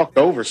got fucked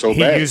over so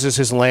bad. He uses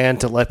his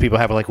land to let people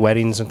have like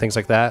weddings and things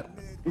like that.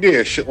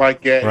 Yeah, shit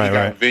like that. He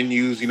got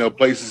venues,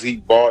 places he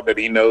bought that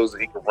he knows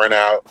that he can rent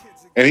out,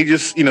 and he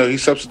just, he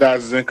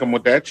subsidizes income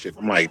with that shit.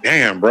 I'm like,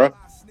 damn, bro.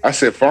 I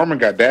said, farming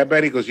got that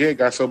bad? He goes, yeah, it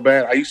got so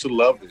bad. I used to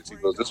love this. He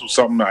goes, this was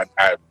something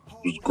I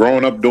was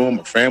growing up doing.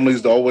 My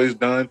family's always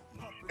done.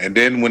 And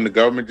then when the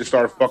government just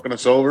started fucking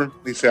us over,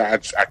 he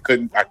said I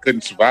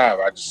couldn't survive.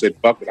 I just said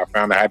fuck it. I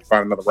had to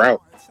find another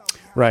route.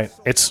 Right.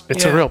 It's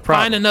a real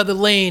problem. Find another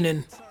lane,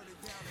 and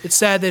it's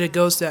sad that it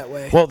goes that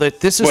way. Well,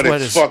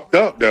 it's fucked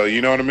up though.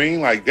 You know what I mean?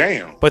 Like,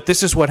 damn. But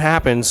this is what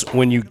happens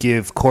when you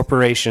give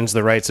corporations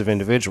the rights of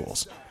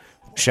individuals.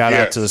 Shout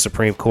out to the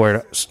Supreme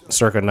Court,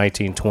 circa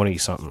 1920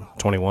 something,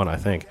 21, I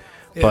think.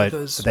 Yeah,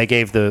 but they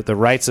gave the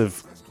rights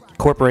of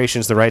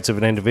corporations the rights of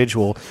an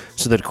individual,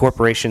 so that a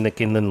corporation that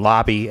can then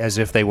lobby as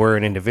if they were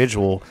an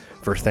individual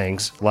for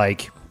things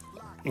like,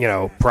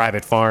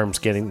 private farms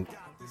getting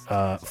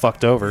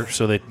fucked over,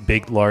 so that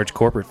big, large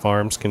corporate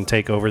farms can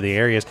take over the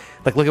areas.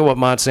 Like, look at what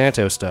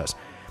Monsanto does.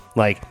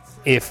 Like,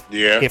 if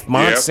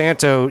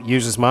Monsanto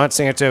uses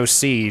Monsanto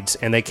seeds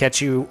and they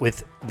catch you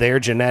with their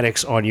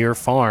genetics on your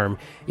farm,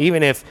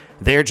 even if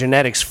their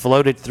genetics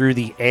floated through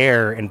the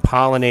air and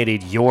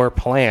pollinated your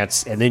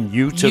plants, and then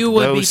you took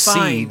those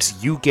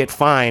seeds, you get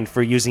fined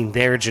for using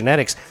their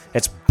genetics.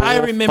 It's bull I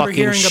remember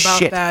hearing about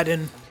shit. that,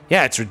 and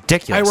yeah, it's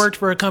ridiculous. I worked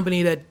for a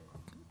company that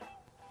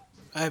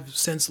I've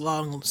since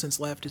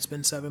left. It's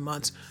been 7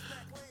 months.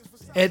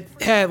 It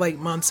had like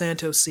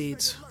Monsanto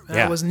seeds. And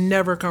I was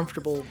never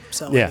comfortable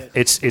selling it.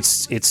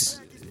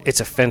 It's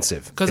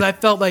offensive. Because I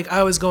felt like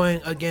I was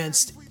going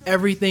against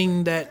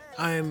everything that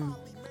I'm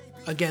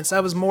against.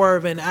 I was more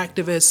of an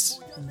activist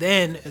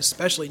then,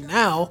 especially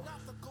now.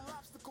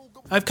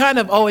 I've kind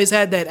of always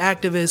had that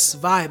activist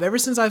vibe ever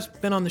since I've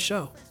been on the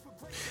show.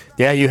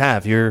 Yeah, you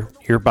have.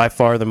 You're by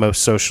far the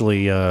most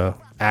socially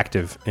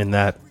active in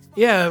that.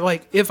 Yeah,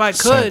 like if I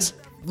could,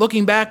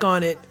 looking back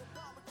on it,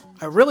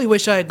 I really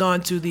wish I had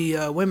gone to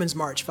the Women's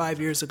March 5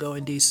 years ago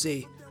in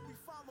D.C.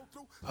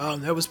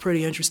 That was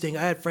pretty interesting.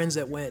 I had friends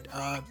that went.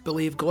 I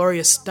believe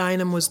Gloria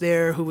Steinem was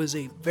there, who was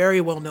a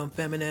very well-known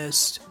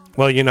feminist.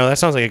 Well, that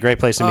sounds like a great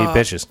place to meet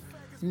bitches.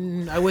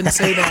 I wouldn't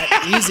say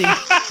that easy.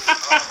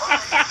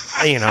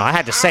 I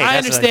had to say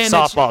that's a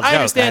softball joke. I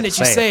understand that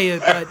you say it,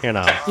 but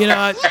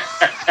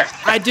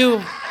I do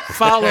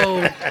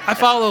follow. I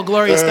follow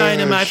Gloria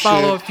Steinem. I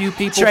follow a few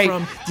people Trey,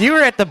 from. You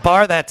were at the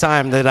bar that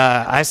time that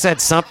I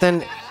said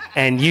something.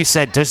 And you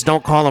said, just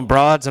don't call them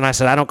broads. And I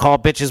said, I don't call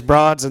bitches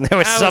broads. And there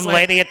was some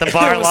lady at the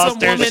bar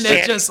lost her shit.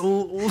 That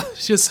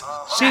just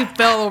she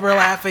fell over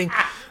laughing.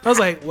 I was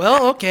like,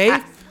 well, okay.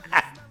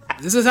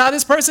 This is how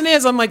this person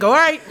is. I'm like, all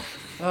right.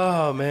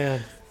 Oh,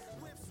 man.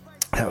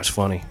 That was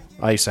funny.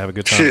 I used to have a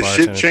good time.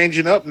 Shit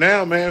changing up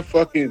now, man.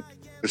 Fucking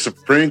the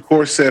Supreme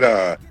Court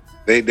said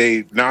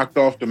they knocked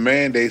off the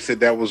mandate,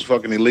 said that was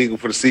fucking illegal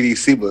for the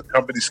CDC, but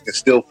companies can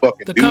still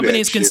fucking do that. The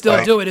companies can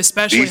still do it,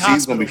 especially hospitals.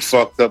 DC's gonna be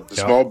fucked up. The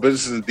small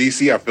businesses in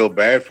DC, I feel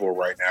bad for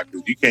right now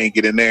because you can't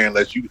get in there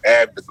unless you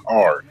have the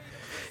card.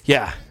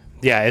 Yeah,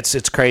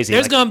 it's crazy.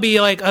 There's gonna be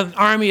like an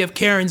army of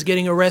Karens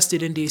getting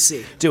arrested in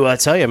DC. Dude, I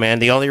tell you, man,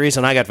 the only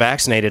reason I got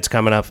vaccinated is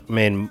coming up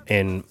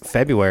in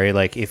February.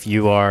 Like, if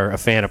you are a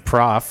fan of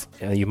Prof,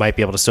 you might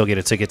be able to still get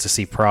a ticket to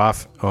see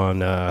Prof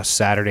on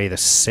Saturday the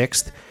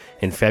 6th.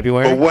 In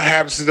February. But what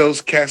happens to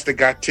those cats that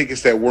got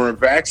tickets that weren't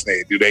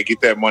vaccinated? Do they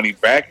get that money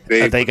back?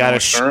 They got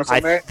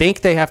I think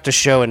they have to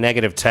show a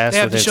negative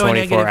test within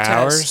 24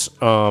 hours.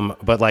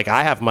 But like,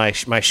 I have my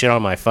shit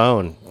on my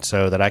phone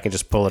so that I can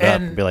just pull it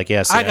up and be like,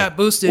 yes. I got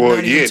boosted.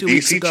 Well, yeah,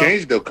 DC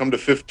changed. They'll come to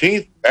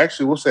 15th.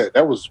 Actually, what's that?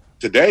 That was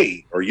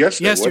today or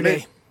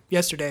yesterday.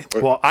 Yesterday.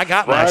 Well, I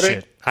got my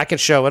shit. I can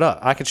show it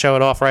up. I can show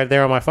it off right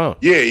there on my phone.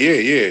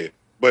 Yeah.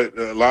 But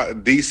a lot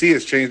DC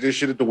has changed this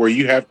shit to where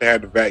you have to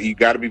have you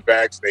got to be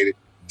vaccinated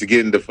to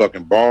get into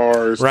fucking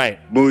bars, right?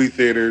 Movie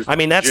theaters. I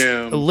mean, that's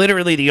gyms,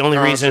 literally the only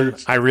reason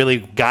I really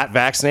got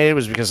vaccinated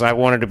was because I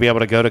wanted to be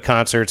able to go to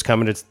concerts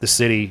coming to the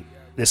city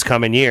this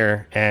coming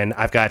year, and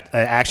I've got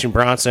Action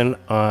Bronson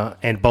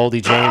and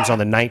Boldy James on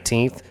the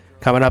 19th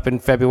coming up in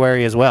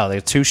February as well. They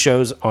have 2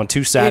 shows on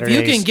 2 Saturdays.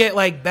 If you can get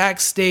like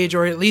backstage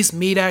or at least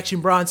meet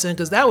Action Bronson,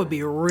 because that would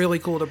be really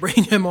cool to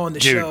bring him on the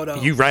show. Though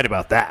you're right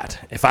about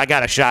that. If I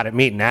got a shot at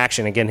meeting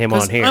Action and getting him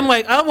on here, I'm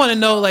like, I want to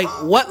know like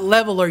what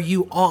level are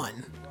you on?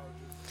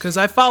 Because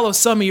I follow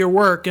some of your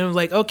work and I'm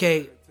like,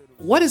 okay,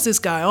 what is this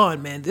guy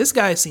on, man? This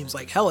guy seems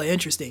like hella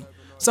interesting.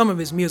 Some of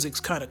his music's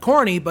kind of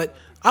corny, but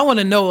I want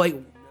to know like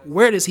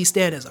where does he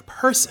stand as a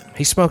person?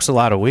 He smokes a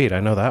lot of weed. I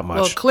know that much.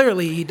 Well,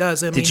 clearly he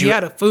does. I mean, he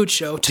had a food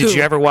show too. Did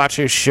you ever watch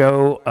his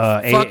show?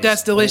 Fuck,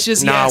 That's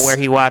Delicious. No, yes. where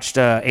he watched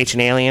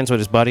Ancient Aliens with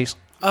his buddies.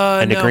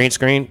 And the green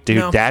screen,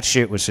 dude, that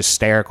shit was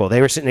hysterical.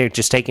 They were sitting there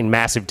just taking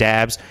massive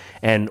dabs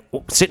and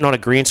sitting on a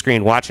green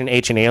screen watching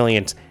Ancient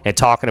Aliens and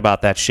talking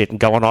about that shit and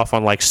going off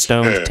on like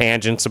stoned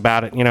tangents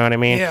about it. You know what I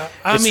mean? Yeah,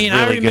 I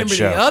remember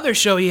the other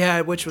show he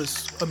had, which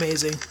was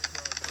amazing.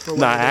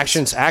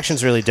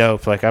 Action's really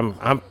dope. Like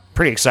I'm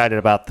pretty excited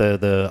about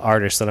the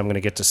artist that I'm going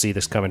to get to see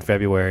this coming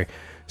February.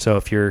 So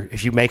if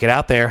you make it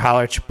out there,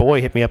 holler at your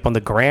boy, hit me up on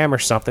the gram or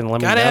something.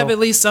 Let me know. Gotta have at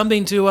least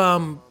something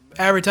to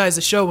advertise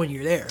the show when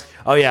you're there.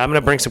 Oh yeah, I'm gonna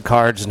bring some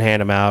cards and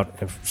hand them out.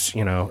 If,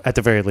 at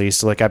the very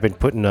least, like I've been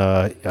putting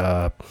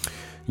UID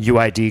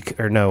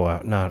or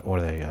not what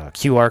are they?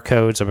 QR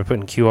codes. I've been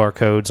putting QR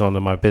codes onto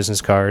my business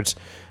cards.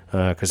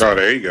 Because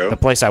there you go. The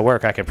place I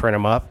work, I can print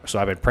them up. So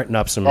I've been printing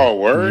up some. Oh,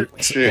 word?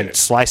 Shit. And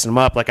slicing them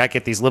up. Like I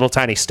get these little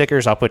tiny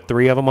stickers. I'll put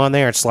 3 of them on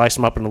there and slice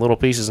them up into little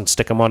pieces and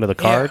stick them onto the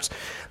cards. Yeah.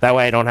 That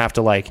way I don't have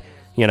to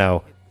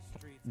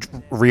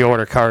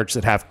reorder cards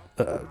that have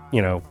the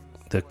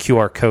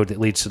QR code that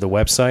leads to the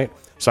website.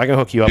 So I can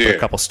hook you up with a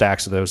couple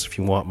stacks of those if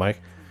you want, Mike.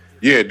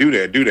 Yeah, do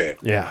that.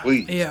 Yeah,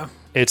 please. Yeah,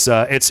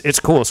 it's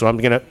cool. So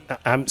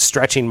I'm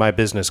stretching my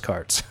business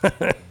cards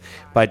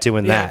by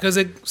doing that. because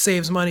it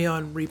saves money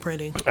on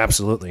reprinting.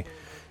 Absolutely.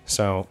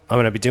 So I'm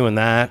gonna be doing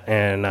that,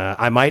 and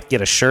I might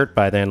get a shirt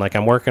by then. Like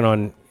I'm working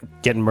on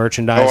getting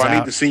merchandise. I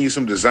need to send you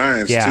some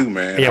designs too,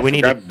 man. Yeah, we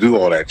need to do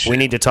all that shit. We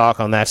need to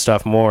talk on that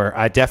stuff more.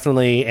 I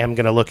definitely am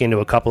going to look into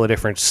a couple of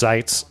different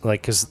sites,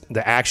 like because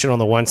the action on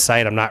the one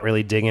site I'm not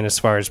really digging as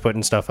far as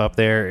putting stuff up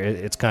there.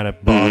 It's kind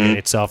of bogging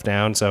itself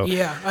down. So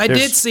yeah, I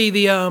did see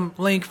the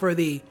link for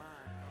the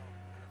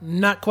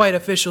not quite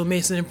official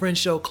Mason and Prince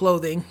show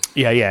clothing.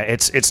 Yeah,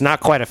 it's not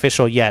quite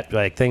official yet.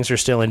 Like things are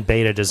still in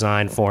beta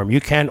design form.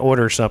 You can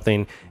order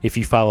something if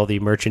you follow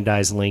the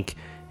merchandise link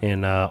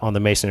in on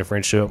the Mason and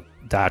Prince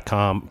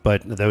show.com,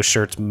 but those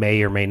shirts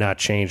may or may not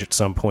change at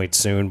some point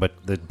soon, but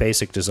the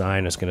basic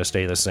design is going to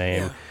stay the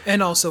same. Yeah.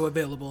 And also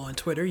available on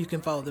Twitter. You can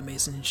follow the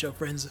Mason and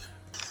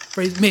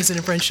Mason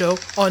and Friends show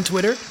on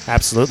Twitter.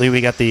 Absolutely. We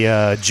got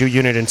the Jew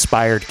Unit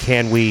inspired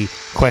Can We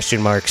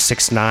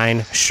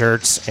 $6ix9ine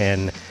shirts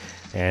and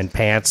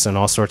pants and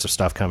all sorts of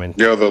stuff coming.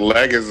 Yo, the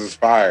leggings is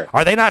fire.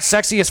 Are they not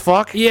sexy as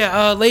fuck?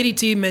 Yeah, Lady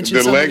T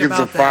mentioned something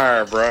about that. The leggings are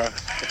fire, bro.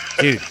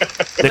 Dude,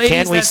 the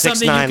Can We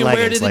 $6ix9ine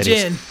leggings,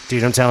 ladies. Gym.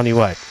 Dude, I'm telling you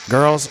what.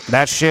 Girls,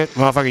 that shit,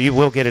 motherfucker, you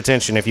will get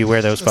attention if you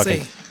wear those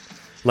fucking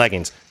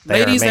leggings.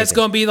 Ladies, that's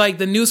going to be like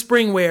the new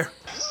spring wear.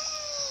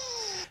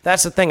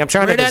 That's the thing. I'm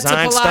trying to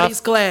design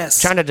stuff.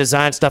 Trying to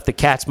design stuff that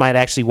cats might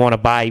actually want to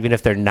buy, even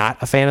if they're not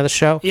a fan of the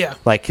show. Yeah.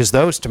 Like, because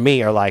those to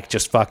me are like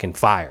just fucking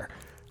fire.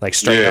 Like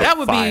straight up that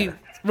would fire. Be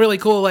really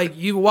cool. Like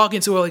you walk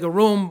into a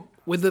room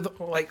with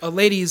a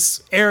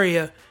ladies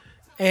area,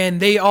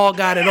 and they all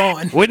got it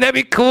on. Wouldn't that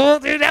be cool,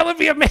 dude? That would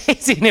be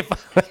amazing. If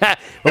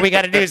what we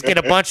got to do is get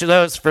a bunch of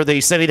those for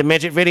the Cindy the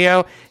Midget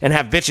video, and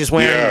have bitches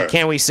wearing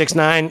Can We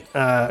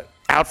 $6ix9ine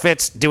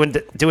outfits, doing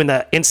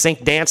the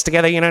NSYNC dance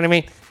together. You know what I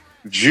mean?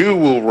 Jew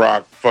will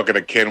rock fucking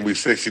a Can We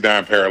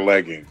 $6ix9ine pair of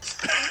leggings.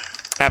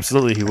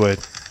 Absolutely, he would.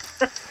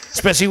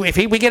 Especially if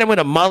we get him with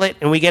a mullet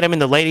and we get him in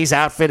the ladies'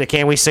 outfit at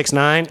Can We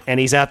 $6ix9ine and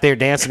he's out there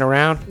dancing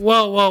around.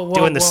 Whoa.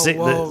 Doing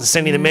the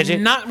Cindy the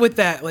Midget. Not with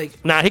that.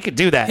 Nah, he could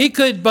do that. He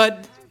could,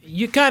 but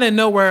you kind of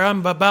know where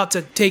I'm about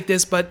to take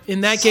this. But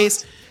in that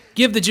case,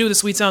 give the Jew the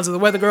sweet sounds of the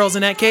Weather Girls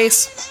in that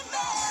case.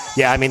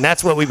 Yeah, I mean,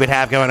 that's what we would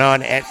have going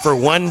on for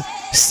one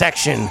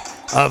section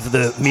of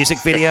the music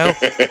video.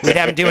 We'd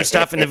have him doing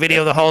stuff in the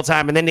video the whole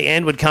time, and then the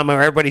end would come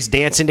where everybody's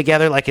dancing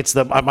together like it's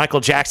the Michael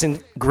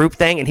Jackson group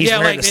thing, and he's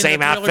wearing the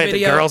same outfit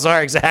the girls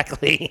are.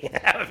 Exactly.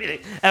 That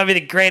would be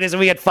the greatest.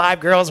 We had 5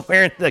 girls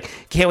wearing the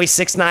Can We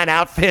 $6ix9ine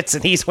outfits,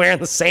 and he's wearing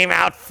the same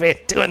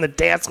outfit doing the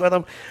dance with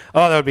them.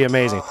 Oh, that would be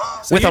amazing.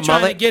 So with you're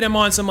trying to get him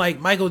on some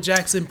Michael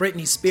Jackson,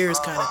 Britney Spears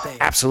kind of thing.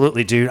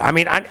 Absolutely, dude. I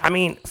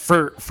mean,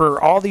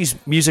 for all these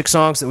music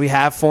songs that we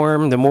have for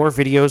him, the more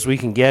videos we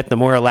can get, the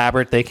more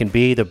elaborate they can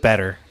be, the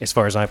better. As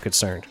far as I'm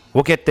concerned,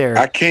 we'll get there.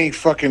 I can't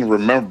fucking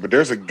remember, but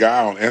there's a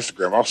guy on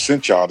Instagram. I've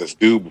sent y'all this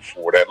dude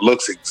before that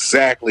looks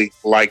exactly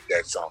like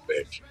that son of a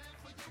bitch.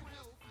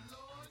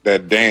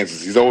 That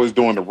dances. He's always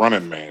doing the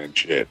Running Man and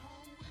shit.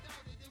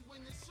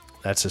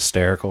 That's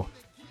hysterical.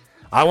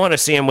 I want to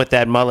see him with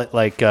that mullet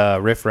like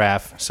Riff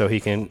Raff, so he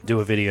can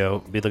do a video,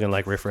 be looking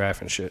like Riff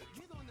Raff and shit.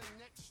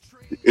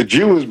 A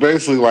Jew is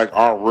basically like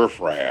our Riff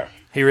Raff.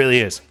 He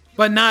really is.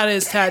 But not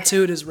as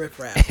tattooed as Riff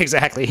Raff.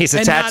 Exactly. He's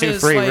a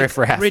tattoo-free Riff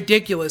Raff.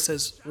 Ridiculous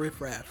as Riff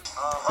Raff.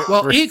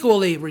 Well,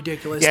 equally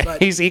ridiculous. Yeah,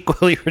 but he's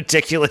equally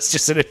ridiculous,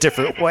 just in a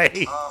different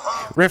way.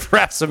 Riff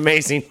Raff's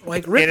amazing.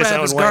 Like, Riff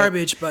Raff is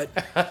garbage, but...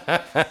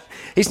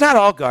 He's not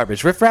all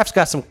garbage. Riff Raff's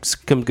got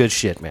some good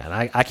shit, man.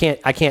 I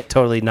can't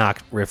totally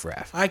knock Riff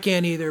Raff. I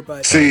can't either,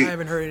 but see, I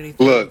haven't heard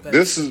anything. Look,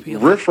 this is...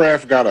 Riff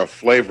Raff got a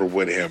flavor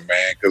with him,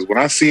 man, because when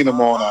I seen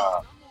him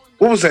on...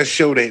 what was that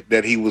show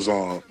that he was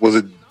on? Was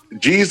it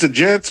G's the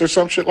Gents or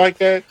some shit like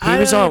that. He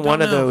was on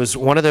one of those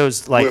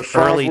like with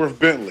Farnsworth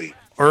Bentley.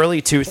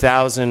 early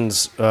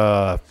 2000s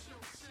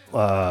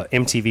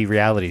MTV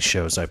reality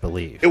shows, I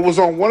believe. It was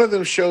on one of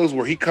them shows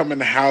where he come in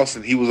the house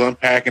and he was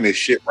unpacking his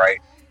shit, right?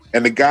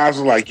 And the guys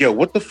were like, yo,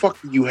 what the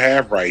fuck do you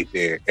have right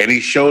there? And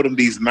he showed them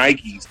these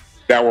Nikes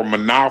that were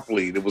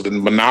Monopoly. There was a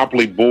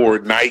Monopoly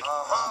board Nike.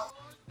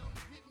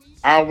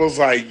 I was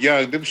like,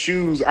 young, them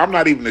shoes, I'm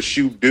not even a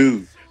shoe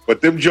dude,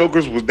 but them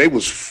jokers,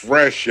 was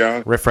fresh,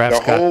 young. Riff Raff the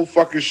Scott. whole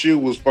fucking shoe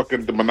was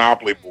fucking the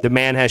Monopoly board. The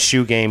man has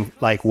shoe game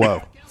like,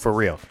 whoa, for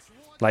real.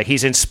 Like,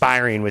 he's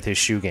inspiring with his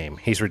shoe game.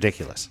 He's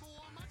ridiculous.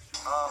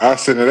 I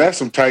said, now that's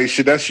some tight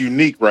shit. That's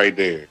unique right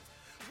there.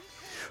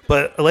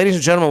 But, ladies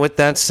and gentlemen, with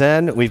that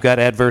said, we've got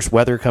adverse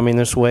weather coming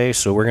this way,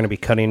 so we're going to be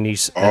cutting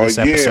this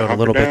episode a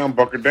little bit.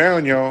 Bunker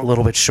down, y'all. A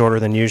little bit shorter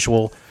than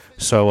usual.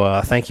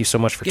 So thank you so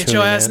much for tuning in. Get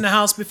your ass in the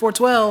house before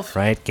 12.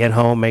 Right? Get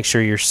home. Make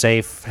sure you're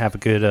safe. Have a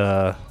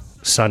good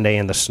Sunday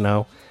in the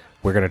snow.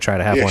 We're going to try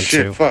to have one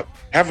too. Fuck.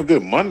 Have a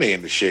good Monday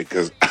in the shit,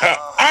 because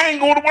I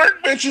ain't going to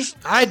work, bitches.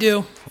 I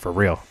do. For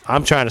real.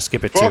 I'm trying to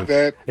skip it Fuck too.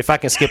 that. If I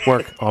can skip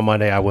work on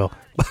Monday, I will.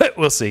 But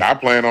we'll see. I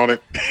plan on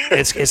it.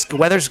 It's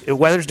weather's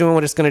doing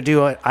what it's going to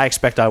do. I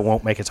expect I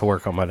won't make it to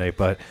work on Monday.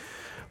 But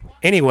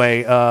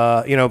anyway,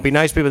 be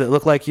nice to people that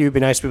look like you. Be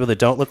nice to people that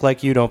don't look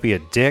like you. Don't be a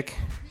dick.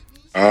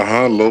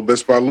 Little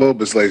bits by little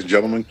bits, ladies and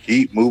gentlemen.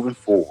 Keep moving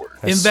forward.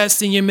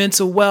 Invest in your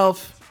mental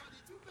wealth.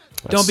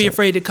 Don't be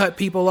afraid to cut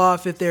people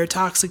off if they're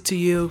toxic to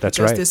you. That's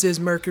because right. This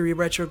is Mercury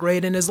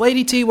retrograde. And as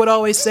Lady T would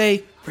always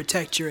say,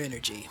 protect your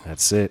energy.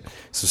 That's it.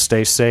 So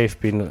stay safe.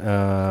 Be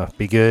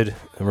good.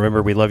 And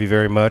remember, we love you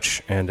very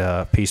much. And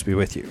peace be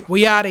with you.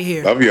 We out of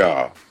here. Love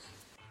y'all.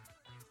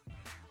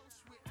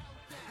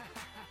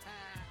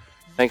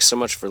 Thanks so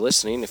much for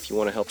listening. If you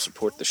want to help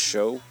support the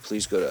show,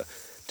 please go to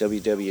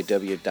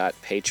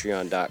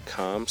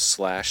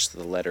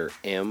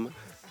www.patreon.com/M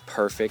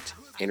Perfect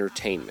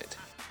Entertainment.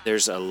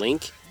 There's a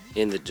link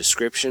in the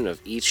description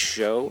of each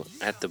show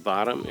at the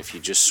bottom. If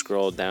you just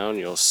scroll down,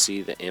 you'll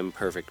see the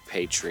Imperfect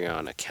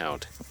Patreon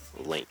account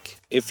link.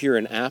 If you're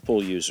an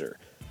Apple user,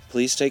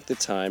 please take the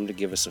time to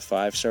give us a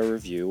 5-star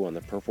review on the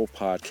Purple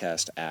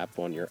Podcast app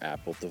on your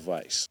Apple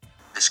device.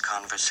 This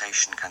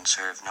conversation can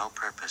serve no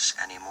purpose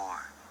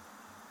anymore.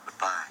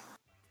 Goodbye.